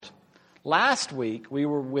Last week, we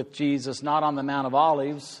were with Jesus, not on the Mount of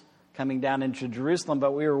Olives, coming down into Jerusalem,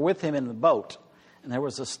 but we were with him in the boat. And there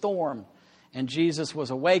was a storm, and Jesus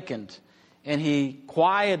was awakened. And he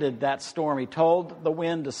quieted that storm. He told the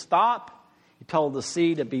wind to stop. He told the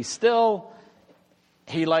sea to be still.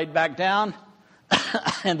 He laid back down,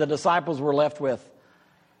 and the disciples were left with,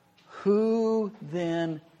 "Who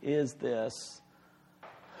then is this?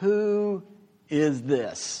 Who is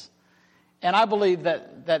this?" And I believe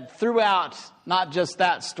that throughout, not just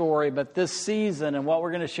that story, but this season and what we're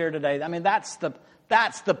going to share today, I mean, that's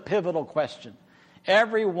the pivotal question.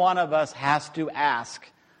 Every one of us has to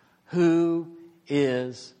ask, who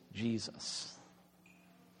is Jesus?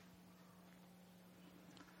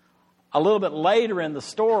 A little bit later in the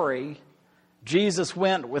story, Jesus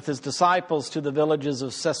went with his disciples to the villages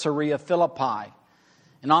of Caesarea Philippi.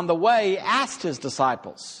 And on the way, he asked his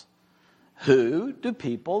disciples, "Who do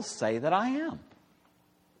people say that I am?"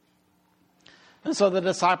 And so the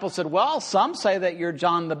disciples said, "Well, some say that you're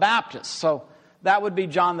John the Baptist." So that would be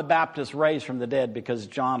John the Baptist raised from the dead, because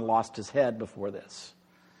John lost his head before this.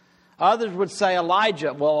 Others would say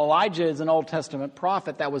Elijah. Well, Elijah is an Old Testament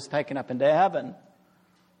prophet that was taken up into heaven.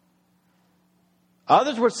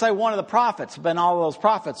 Others would say one of the prophets, but all of those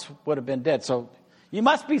prophets would have been dead. So you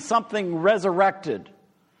must be something resurrected.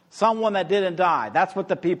 Someone that didn't die. That's what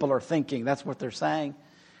the people are thinking. That's what they're saying.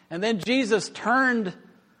 And then Jesus turned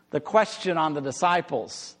the question on the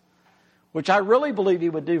disciples, which I really believe he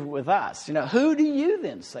would do with us. Who do you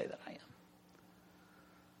then say that I am?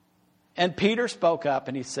 And Peter spoke up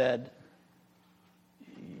and he said,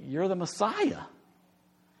 "You're the Messiah."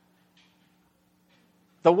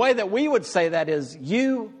 The way that we would say that is,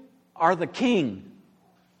 you are the king.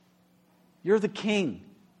 You're the king.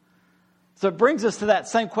 So it brings us to that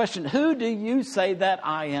same question. Who do you say that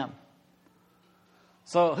I am?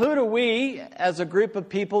 So who do we, as a group of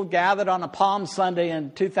people gathered on a Palm Sunday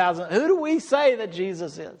in 2000, who do we say that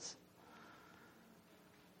Jesus is?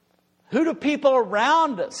 Who do people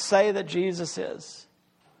around us say that Jesus is?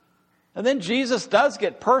 And then Jesus does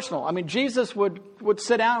get personal. I mean, Jesus would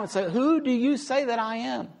sit down and say, "Who do you say that I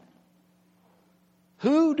am?"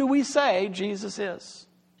 Who do we say Jesus is?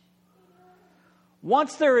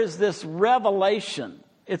 Once there is this revelation,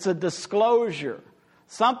 it's a disclosure,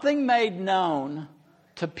 something made known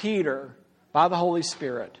to Peter by the Holy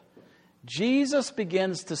Spirit, Jesus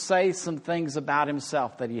begins to say some things about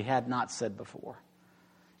himself that he had not said before.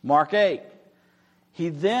 Mark 8. He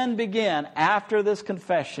then began, after this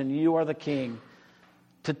confession, "You are the king,"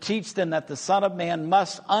 to teach them that the Son of Man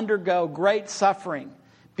must undergo great suffering,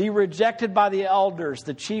 be rejected by the elders,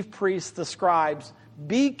 the chief priests, the scribes,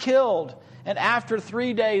 be killed, and after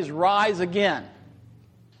 3 days rise again.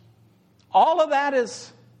 All of that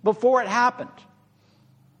is before it happened.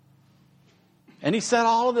 And he said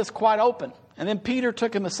all of this quite open. And then Peter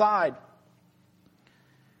took him aside.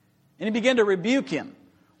 And he began to rebuke him.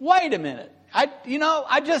 "Wait a minute.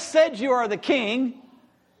 I just said you are the king.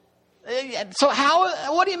 So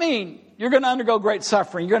what do you mean? You're going to undergo great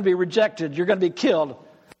suffering. You're going to be rejected. You're going to be killed.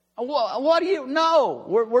 What do you know?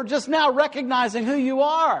 We're just now recognizing who you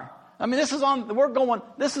are. I mean, this is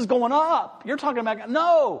going up. You're talking about,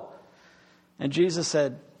 no." And Jesus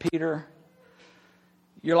said, "Peter,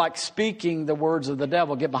 you're like speaking the words of the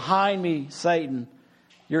devil. Get behind me, Satan.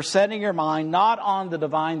 You're setting your mind not on the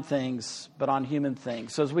divine things, but on human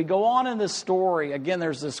things." So as we go on in this story, again,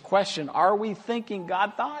 there's this question. Are we thinking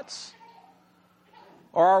God thoughts?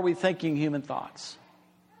 Or are we thinking human thoughts?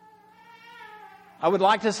 I would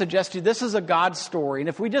like to suggest to you this is a God story. And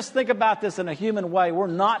if we just think about this in a human way, we're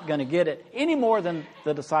not going to get it any more than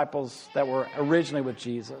the disciples that were originally with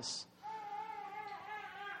Jesus.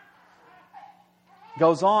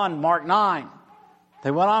 Goes on, Mark 9.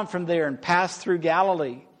 They went on from there and passed through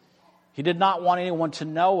Galilee. He did not want anyone to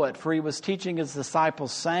know it, for he was teaching his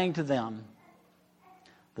disciples, saying to them,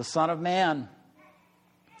 "The Son of Man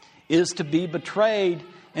is to be betrayed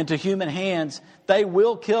into human hands. They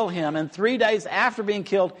will kill him, and 3 days after being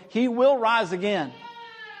killed, he will rise again."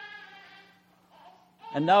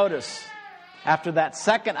 And notice, after that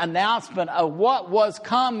second announcement of what was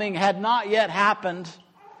coming had not yet happened,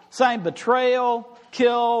 saying betrayal,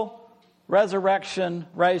 kill, resurrection,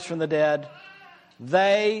 raised from the dead,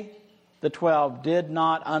 they, the 12, did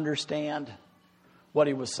not understand what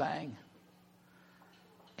he was saying.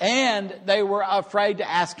 And they were afraid to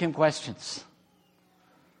ask him questions.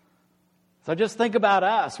 So just think about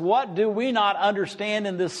us. What do we not understand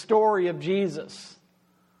in this story of Jesus?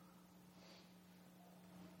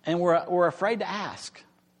 And we're afraid to ask.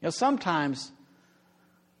 Sometimes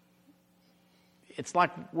it's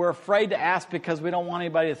like we're afraid to ask because we don't want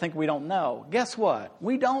anybody to think we don't know. Guess what?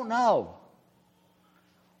 We don't know.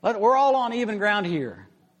 We're all on even ground here.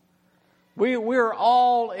 We're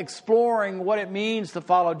all exploring what it means to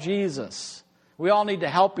follow Jesus. We all need to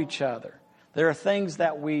help each other. There are things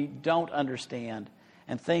that we don't understand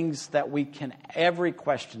and things that we can, every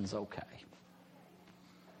question's okay.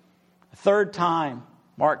 The third time,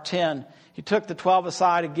 Mark 10, he took the 12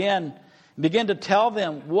 aside again and began to tell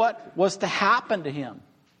them what was to happen to him.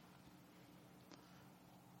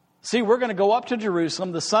 See, we're going to go up to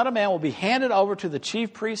Jerusalem. The Son of Man will be handed over to the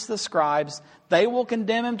chief priests, the scribes. They will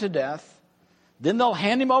condemn him to death. Then they'll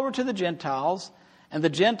hand him over to the Gentiles. And the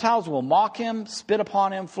Gentiles will mock him, spit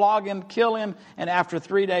upon him, flog him, kill him. And after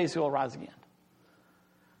 3 days, he will rise again.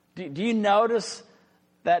 Do you notice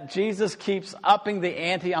that Jesus keeps upping the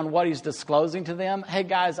ante on what he's disclosing to them? Hey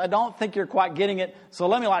guys, I don't think you're quite getting it. So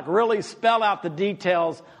let me really spell out the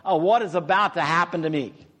details of what is about to happen to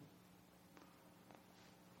me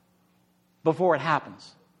before it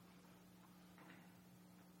happens.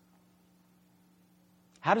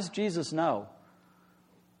 How does Jesus know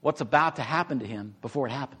what's about to happen to him before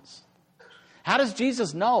it happens? How does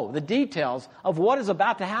Jesus know the details of what is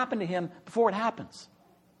about to happen to him before it happens?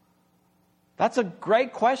 That's a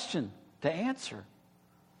great question to answer.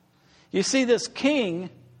 You see, this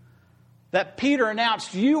king that Peter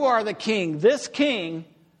announced, you are the king, this king,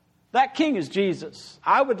 that king is Jesus.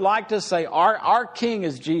 I would like to say our king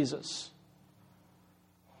is Jesus.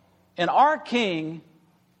 And our king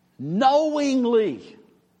knowingly,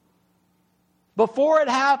 before it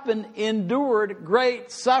happened, endured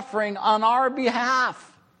great suffering on our behalf.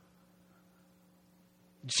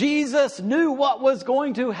 Jesus knew what was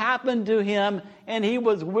going to happen to him, and he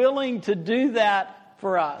was willing to do that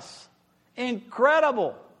for us.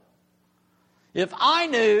 Incredible. If I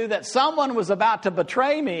knew that someone was about to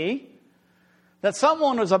betray me, that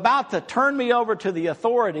someone was about to turn me over to the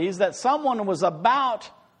authorities, that someone was about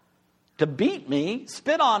to beat me,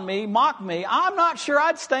 spit on me, mock me, I'm not sure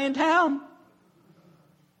I'd stay in town.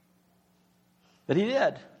 But he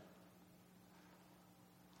did.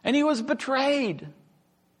 And he was betrayed.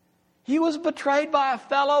 He was betrayed by a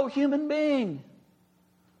fellow human being.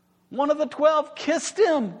 One of the 12 kissed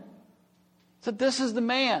him. Said, this is the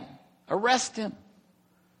man. Arrest him.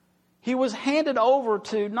 He was handed over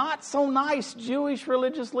to not so nice Jewish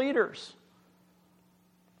religious leaders.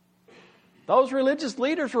 Those religious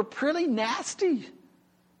leaders were pretty nasty.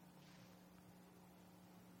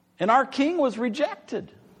 And our king was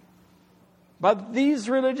rejected by these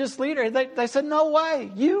religious leaders. They said, no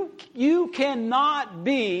way. You cannot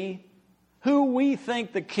be who we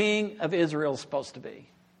think the king of Israel is supposed to be.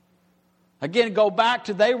 Again, go back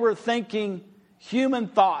to they were thinking human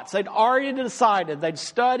thoughts. They'd already decided. They'd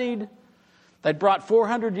studied. They'd brought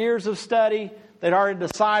 400 years of study. They'd already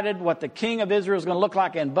decided what the king of Israel is going to look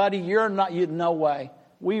like. And buddy, no way.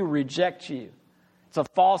 We reject you. It's a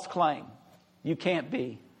false claim. You can't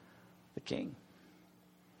be the king.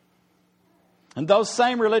 And those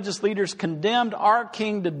same religious leaders condemned our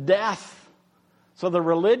king to death. So the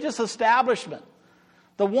religious establishment,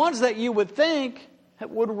 the ones that you would think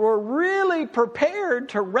were really prepared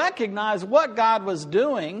to recognize what God was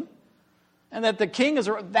doing, and that the king is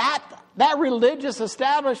that religious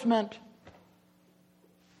establishment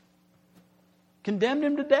condemned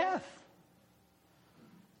him to death.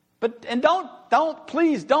 And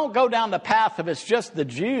please don't go down the path of it's just the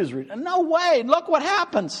Jews. No way. Look what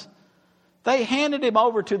happens. They handed him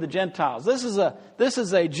over to the Gentiles. This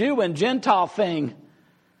is a Jew and Gentile thing,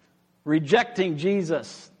 rejecting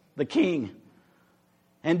Jesus, the king.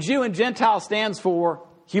 And Jew and Gentile stands for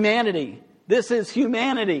humanity. This is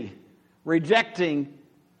humanity rejecting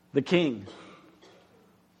the king.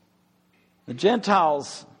 The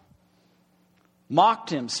Gentiles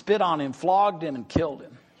mocked him, spit on him, flogged him, and killed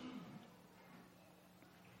him.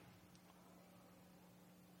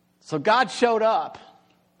 So God showed up.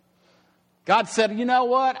 God said, you know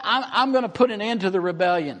what? I'm going to put an end to the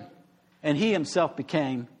rebellion. And he himself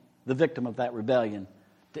became the victim of that rebellion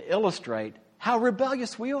to illustrate how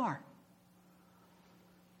rebellious we are.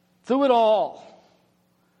 Through it all,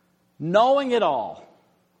 knowing it all,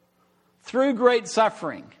 through great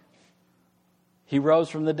suffering, he rose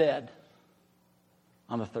from the dead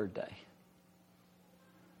on the third day.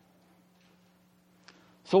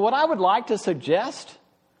 So what I would like to suggest,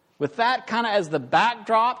 with that kind of as the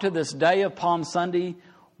backdrop to this day of Palm Sunday,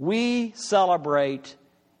 we celebrate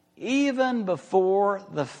even before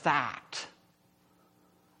the fact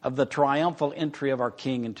of the triumphal entry of our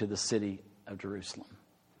King into the city of Jerusalem.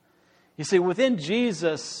 You see, within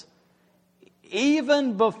Jesus,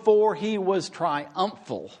 even before he was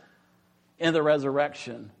triumphal in the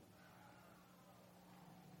resurrection,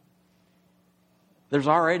 there's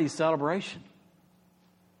already celebration.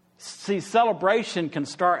 See, celebration can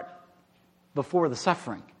start before the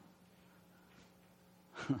suffering.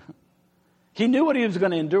 He knew what he was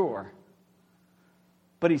going to endure,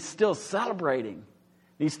 but he's still celebrating.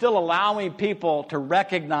 He's still allowing people to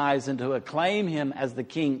recognize and to acclaim him as the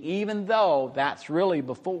king, even though that's really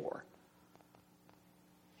before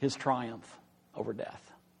his triumph over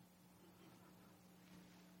death.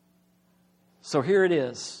 So here it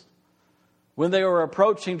is. When they were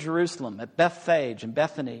approaching Jerusalem at Bethphage and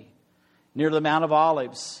Bethany, near the Mount of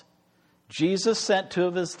Olives, Jesus sent 2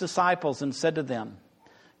 of his disciples and said to them,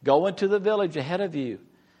 "Go into the village ahead of you,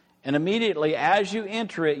 and immediately as you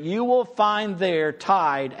enter it, you will find there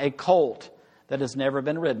tied a colt that has never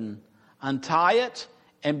been ridden. Untie it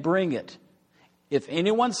and bring it. If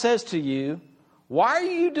anyone says to you, 'Why are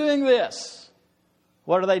you doing this?'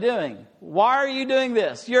 What are they doing? 'Why are you doing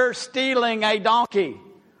this? You're stealing a donkey.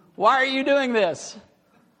 Why are you doing this?'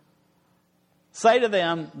 Say to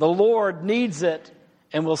them, 'The Lord needs it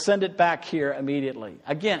and will send it back here immediately.'"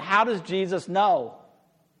 Again, how does Jesus know?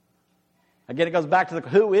 Again, it goes back to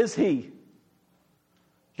who is he?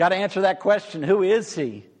 Got to answer that question. Who is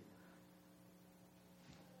he?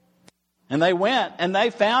 And they went and they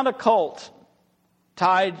found a colt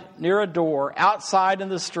tied near a door outside in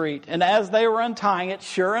the street. And as they were untying it,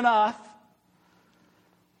 sure enough,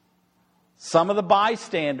 some of the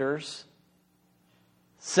bystanders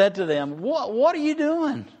said to them, What are you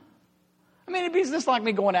doing? I mean, it'd be just like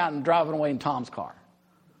me going out and driving away in Tom's car.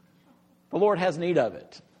 The Lord has need of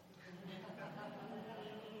it.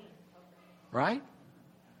 Right?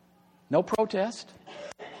 No protest.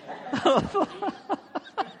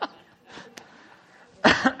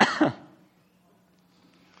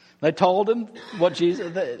 They told him what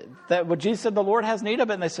Jesus said, the Lord has need of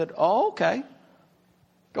it. And they said, "Oh, okay.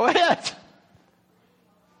 Go ahead."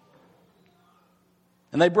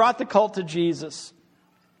 And they brought the colt to Jesus.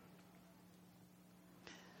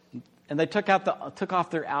 And they took off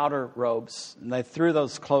their outer robes. And they threw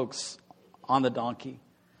those cloaks on the donkey.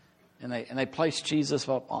 And they placed Jesus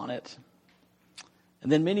up on it.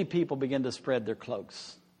 And then many people began to spread their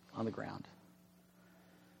cloaks on the ground.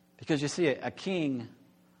 Because you see, a king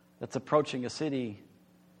that's approaching a city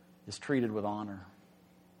is treated with honor.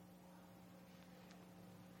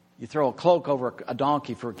 You throw a cloak over a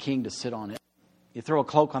donkey for a king to sit on it. You throw a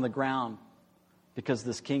cloak on the ground because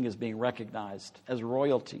this king is being recognized as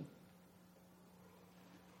royalty.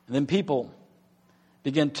 And then people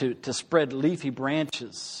begin to spread leafy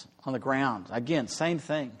branches on the ground. Again, same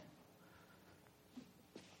thing.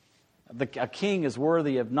 A king is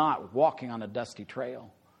worthy of not walking on a dusty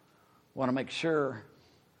trail. We want to make sure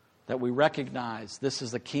that we recognize this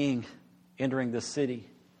is the king entering this city.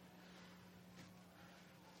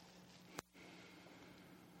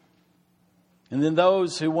 And then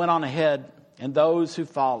those who went on ahead and those who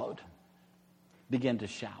followed began to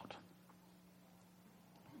shout.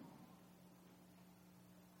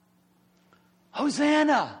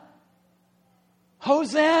 "Hosanna!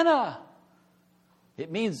 Hosanna!" It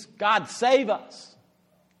means God save us.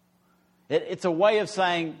 It's a way of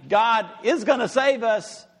saying God is going to save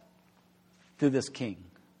us through this king.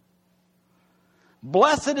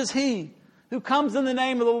 Blessed is he who comes in the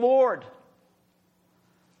name of the Lord.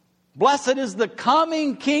 Blessed is the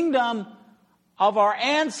coming kingdom of our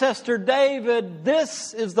ancestor David.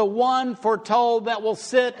 This is the one foretold that will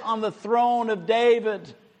sit on the throne of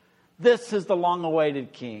David. This is the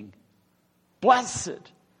long-awaited king.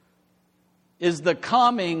 Blessed is the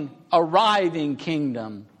coming, arriving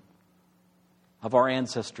kingdom of our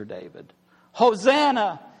ancestor David.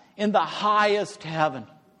 Hosanna in the highest heaven.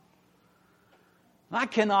 I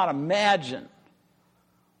cannot imagine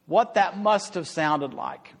what that must have sounded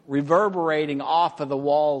like, reverberating off of the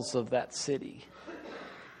walls of that city.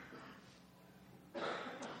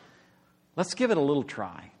 Let's give it a little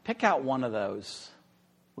try. Pick out one of those.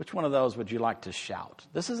 Which one of those would you like to shout?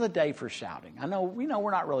 This is a day for shouting. I know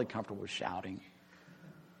we're not really comfortable with shouting.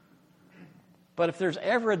 But if there's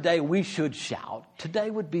ever a day we should shout, today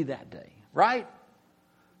would be that day, right?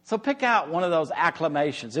 So pick out one of those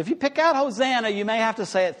acclamations. If you pick out Hosanna, you may have to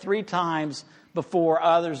say it 3 times before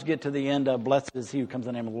others get to the end of blessed is he who comes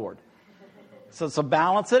in the name of the Lord. So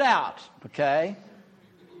balance it out, okay?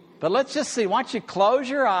 But let's just see. Why don't you close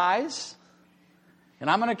your eyes, and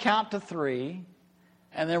I'm going to count to 3,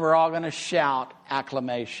 and then we're all going to shout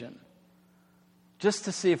acclamation, just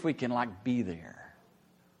to see if we can be there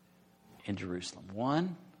in Jerusalem.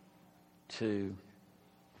 1, 2,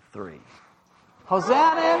 3.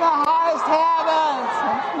 Hosanna in the highest heavens.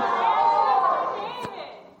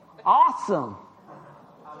 Awesome.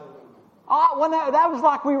 Oh, well, that was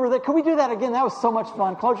like we were there. Could we do that again? That was so much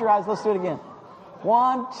fun. Close your eyes. Let's do it again.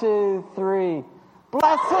 1, 2, 3.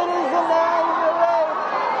 Blessed is the name of the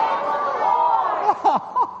Lord.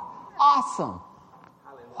 Awesome.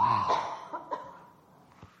 Wow.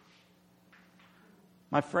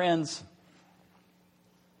 My friends,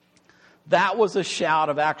 that was a shout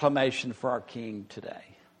of acclamation for our King today.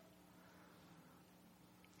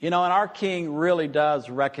 You know, and our King really does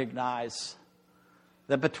recognize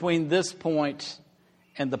that between this point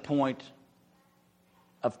and the point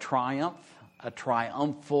of triumph, a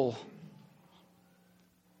triumphal,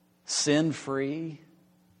 sin-free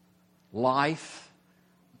life,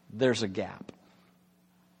 there's a gap.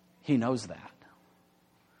 He knows that.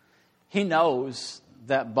 He knows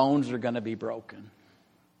that bones are going to be broken.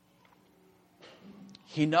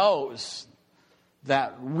 He knows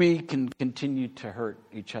that we can continue to hurt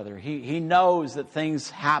each other. He knows that things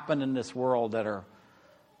happen in this world that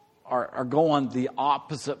are going the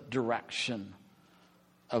opposite direction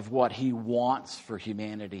of what he wants for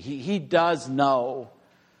humanity. He does know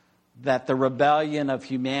that the rebellion of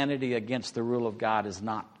humanity against the rule of God is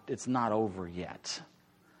not over yet.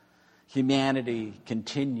 Humanity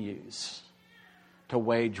continues to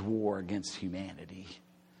wage war against humanity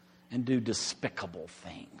and do despicable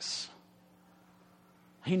things.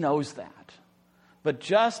 He knows that. But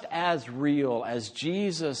just as real as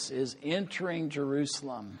Jesus is entering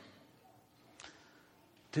Jerusalem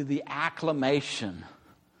to the acclamation,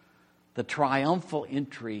 the triumphal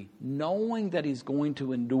entry, knowing that he's going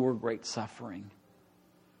to endure great suffering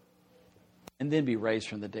and then be raised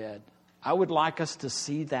from the dead, I would like us to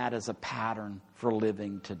see that as a pattern for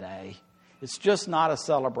living today. It's just not a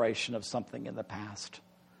celebration of something in the past.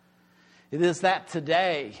 It is that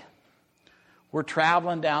today we're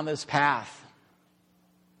traveling down this path.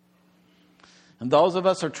 And those of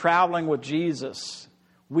us who are traveling with Jesus,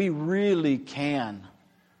 we really can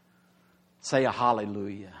say a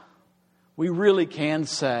hallelujah. We really can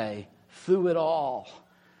say, through it all,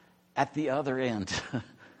 at the other end,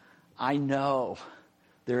 I know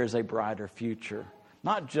there is a brighter future,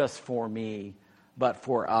 not just for me, but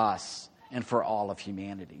for us and for all of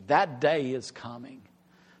humanity. That day is coming.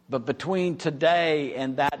 But between today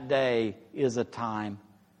and that day is a time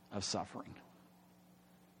of suffering.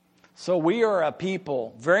 So we are a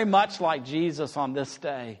people very much like Jesus on this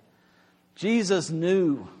day. Jesus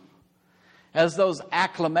knew as those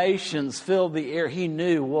acclamations filled the air, he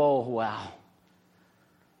knew, whoa, wow,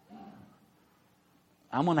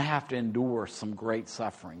 I'm going to have to endure some great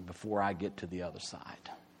suffering before I get to the other side.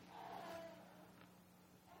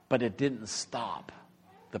 But it didn't stop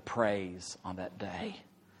the praise on that day.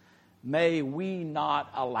 May we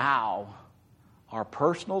not allow our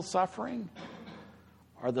personal suffering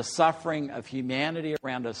or the suffering of humanity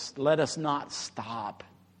around us, let us not stop.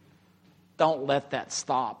 Don't let that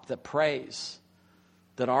stop the praise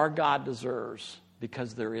that our God deserves,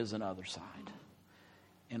 because there is another side.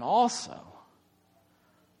 And also,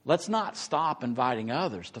 let's not stop inviting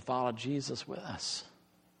others to follow Jesus with us.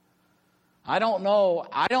 I don't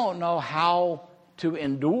know how to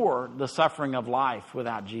endure the suffering of life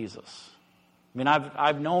without Jesus. I mean,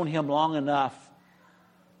 I've known him long enough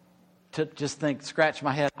to just think, scratch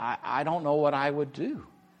my head, I don't know what I would do.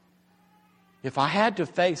 If I had to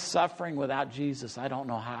face suffering without Jesus, I don't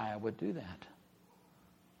know how I would do that.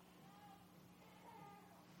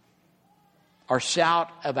 Our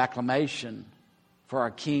shout of acclamation for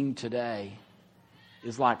our King today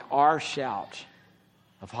is like our shout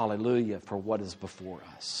of hallelujah for what is before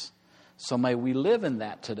us. So may we live in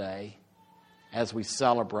that today as we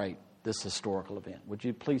celebrate this historical event. Would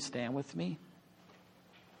you please stand with me?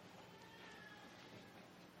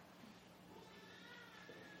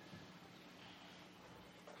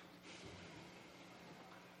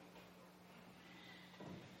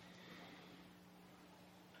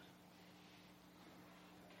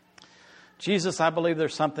 Jesus, I believe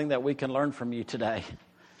there's something that we can learn from you today.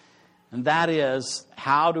 And that is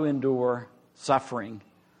how to endure suffering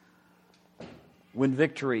when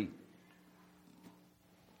victory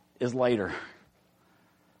is later.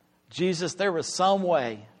 Jesus, there was some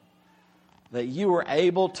way that you were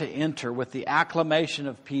able to enter with the acclamation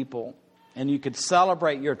of people, and you could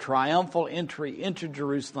celebrate your triumphal entry into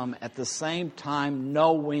Jerusalem at the same time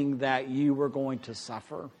knowing that you were going to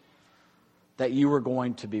suffer, that you were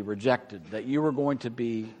going to be rejected, that you were going to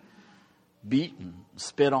be beaten,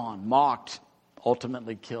 spit on, mocked,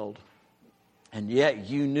 ultimately killed. And yet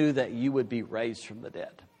you knew that you would be raised from the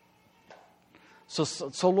dead.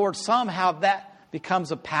 So Lord, somehow that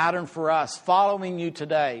becomes a pattern for us, following you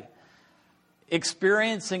today,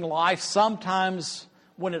 experiencing life sometimes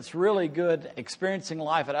when it's really good, experiencing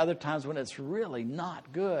life at other times when it's really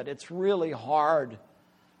not good. It's really hard.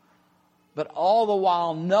 But all the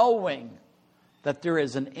while knowing that there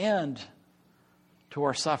is an end to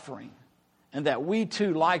our suffering and that we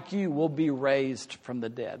too, like you, will be raised from the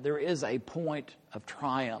dead. There is a point of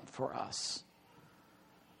triumph for us.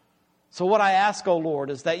 So what I ask, O Lord,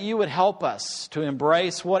 is that you would help us to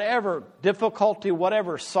embrace whatever difficulty,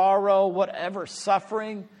 whatever sorrow, whatever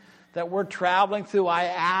suffering that we're traveling through. I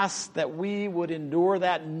ask that we would endure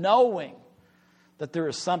that knowing that there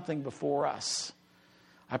is something before us.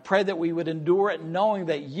 I pray that we would endure it knowing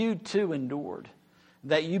that you too endured,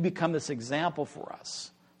 that you become this example for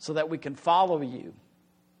us so that we can follow you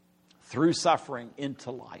through suffering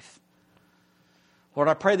into life. Lord,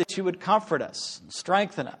 I pray that you would comfort us, and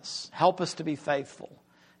strengthen us, help us to be faithful,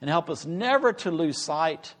 and help us never to lose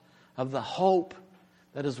sight of the hope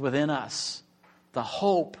that is within us, the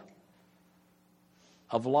hope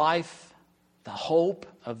of life, the hope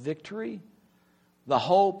of victory, the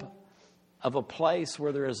hope of a place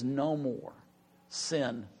where there is no more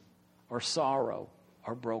sin or sorrow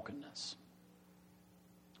or brokenness.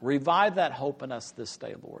 Revive that hope in us this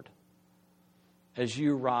day, Lord, as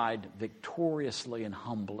you ride victoriously and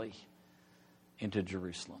humbly into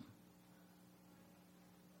Jerusalem.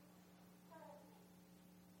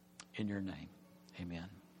 In your name, amen.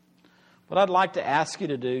 What I'd like to ask you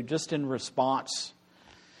to do, just in response,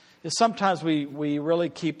 is sometimes we really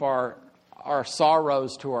keep our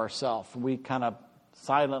sorrows to ourselves. We kind of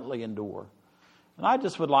silently endure. And I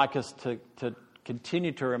just would like us to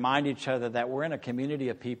continue to remind each other that we're in a community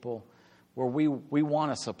of people where we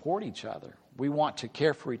want to support each other. We want to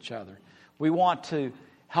care for each other. We want to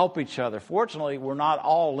help each other. Fortunately, we're not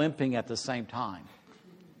all limping at the same time,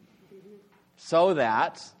 so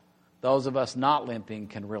that those of us not limping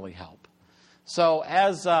can really help. So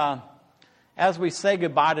as we say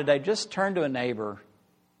goodbye today, just turn to a neighbor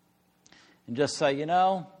and just say,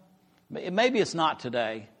 maybe it's not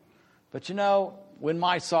today, but when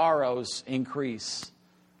my sorrows increase,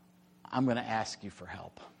 I'm going to ask you for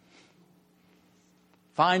help.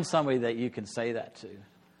 Find somebody that you can say that to,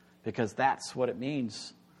 because that's what it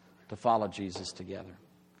means to follow Jesus together.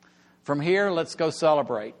 From here, let's go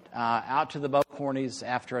celebrate out to the Bow Cornies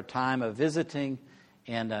after a time of visiting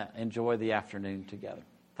and enjoy the afternoon together.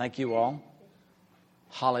 Thank you all.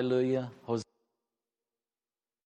 Hallelujah. Hosanna.